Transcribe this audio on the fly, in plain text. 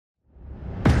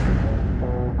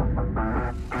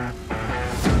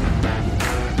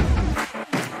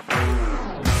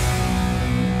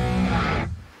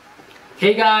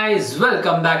Hey guys,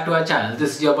 welcome back to our channel.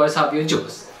 This is your boy Sabio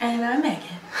Jose. And I'm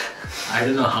Megan. I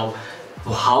don't know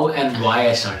how and why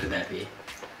I started that way.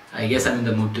 I guess I'm in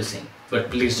the mood to sing, but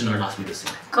please do not ask me to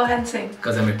sing. Go ahead and sing.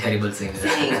 Because I'm a terrible singer.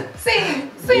 Sing.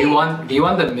 Do you want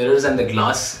the mirrors and the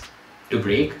glass to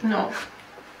break? No.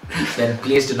 Then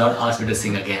please do not ask me to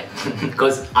sing again.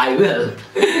 Because I will.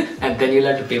 And then you'll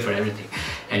have to pay for everything.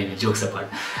 Anyway, jokes apart.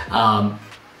 I'm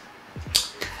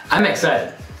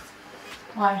excited.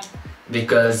 Why?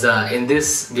 Because in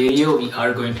this video we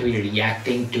are going to be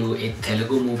reacting to a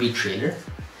Telugu movie trailer,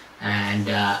 and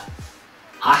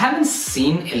I haven't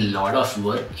seen a lot of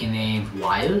work in a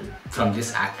while from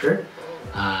this actor.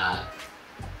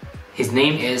 His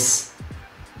name is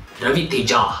Ravi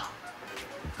Teja.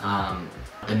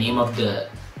 The name of the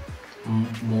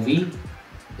movie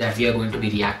that we are going to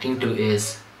be reacting to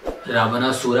is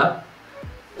Ravanasura.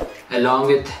 Along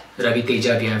with Ravi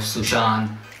Teja we have Sushanth,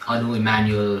 Anu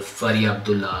Emmanuel, Fari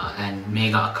Abdullah and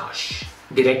Megha Akash.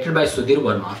 Directed by Sudheer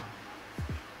Varma,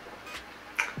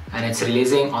 and it's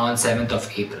releasing on 7th of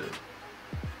April,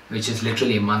 which is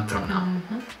literally a month from now.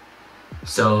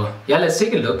 So yeah, let's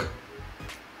take a look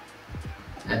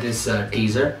at this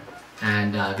teaser,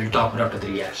 and we'll talk more after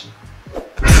the reaction.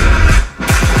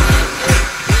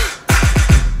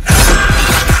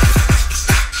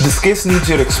 This case needs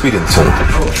your experience, sir.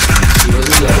 Oh, he was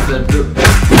in the other group.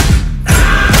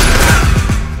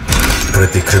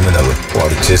 ప్రతి criminal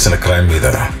వాడు చేసిన crime మీద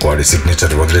వాడి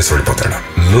signature వదిలేసి వెళ్ళిపోతాడు.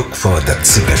 Look for that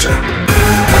signature.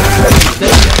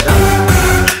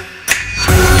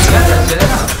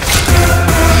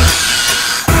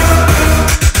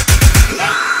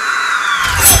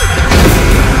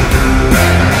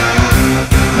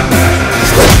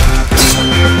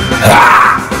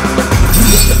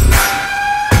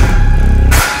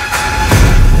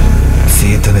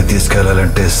 సీతని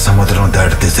తీసుకెళ్లాలంటే సముద్రం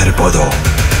దాటితే సరిపోదు,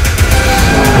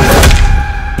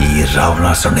 ఈ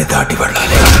రావణాసురుని దాటి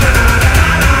వెళ్ళాలి.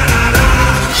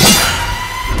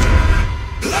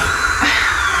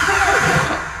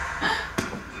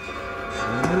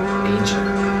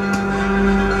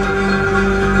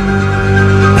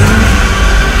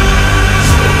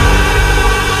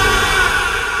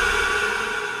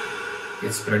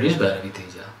 It's produced by Ravi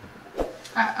Teja.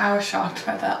 I was shocked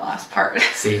by that last part.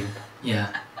 Same, yeah.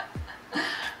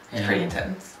 It's pretty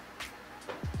intense.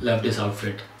 Loved his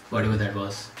outfit, whatever that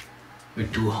was, with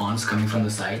two horns coming from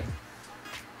the side.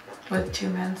 With two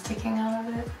men sticking out of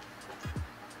it.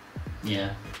 Yeah.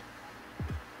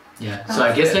 That So I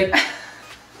was guess good.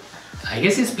 I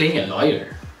guess he's playing a lawyer.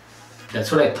 That's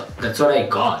what I thought. That's what I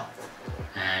got.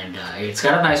 And it's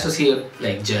kind of nice to see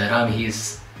like Jairam. He's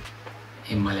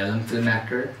a Malayalam film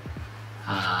actor.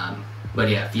 But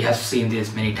yeah, we have seen this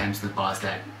many times in the past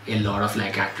that a lot of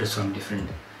like actors from different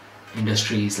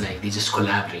industries, like they just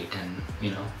collaborate and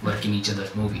work in each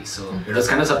other's movies. So it was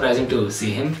kind of surprising to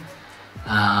see him.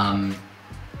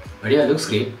 But yeah, it looks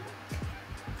great.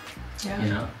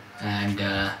 Yeah. And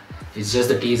it's just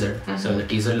the teaser. So the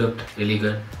teaser looked really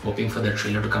good. Hoping for the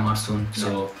trailer to come out soon, so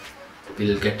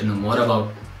we'll get to know more about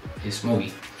his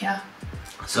movie. Yeah.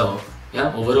 So yeah,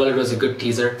 overall it was a good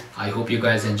teaser. I hope you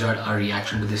guys enjoyed our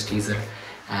reaction to this teaser,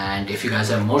 and if you guys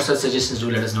have more such suggestions, do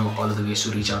let us know. All of the ways to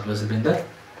reach out to us have been there.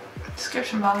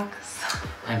 Description box.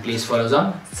 And please follow us on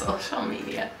Social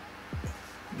media.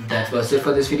 That was it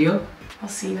for this video.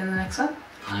 We'll see you in the next one.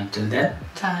 Until then,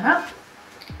 Time out.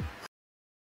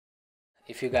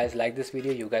 if you guys like this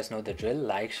video, you guys know the drill.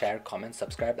 Like, share, comment,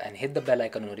 subscribe and hit the bell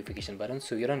icon notification button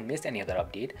so you don't miss any other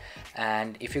update.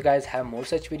 And if you guys have more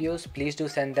such videos, please do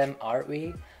send them our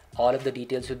way. All of the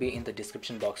details will be in the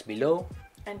description box below.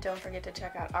 And don't forget to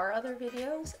check out our other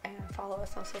videos and follow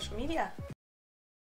us on social media.